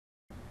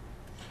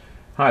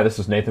Hi, this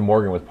is Nathan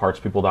Morgan with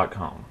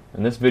PartsPeople.com.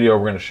 In this video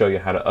we're going to show you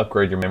how to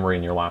upgrade your memory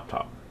in your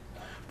laptop.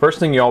 First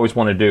thing you always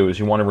want to do is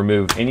you want to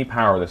remove any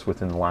power that's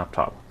within the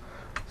laptop.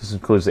 This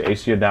includes the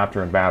AC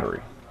adapter and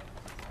battery.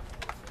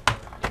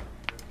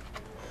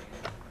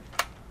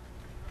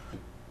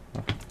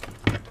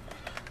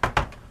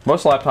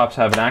 Most laptops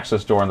have an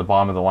access door on the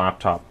bottom of the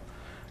laptop.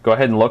 Go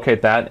ahead and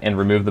locate that and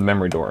remove the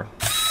memory door.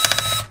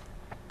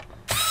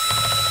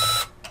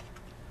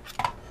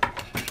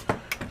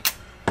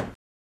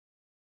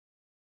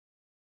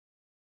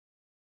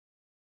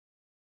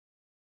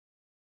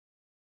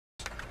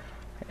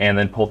 And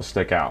then pull the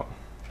stick out.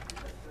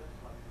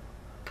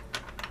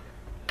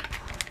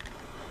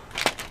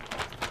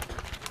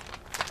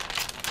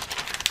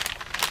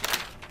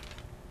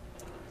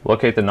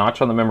 Locate the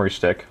notch on the memory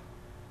stick,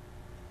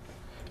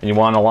 and you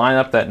want to line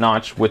up that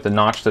notch with the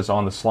notch that's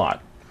on the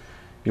slot.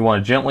 You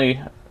want to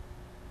gently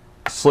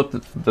slip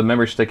the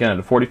memory stick in at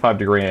a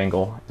 45-degree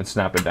angle and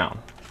snap it down.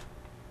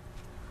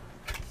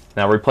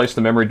 Now replace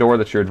the memory door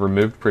that you had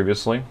removed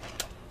previously.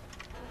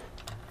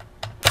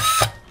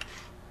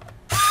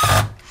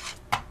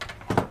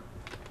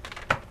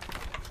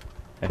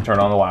 And turn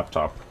on the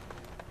laptop.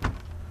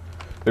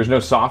 There's no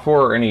software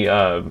or any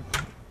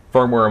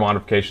firmware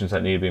modifications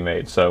that need to be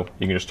made, so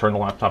you can just turn the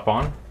laptop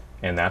on,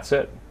 and that's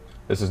it.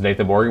 This is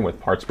Nathan Morgan with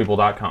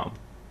PartsPeople.com.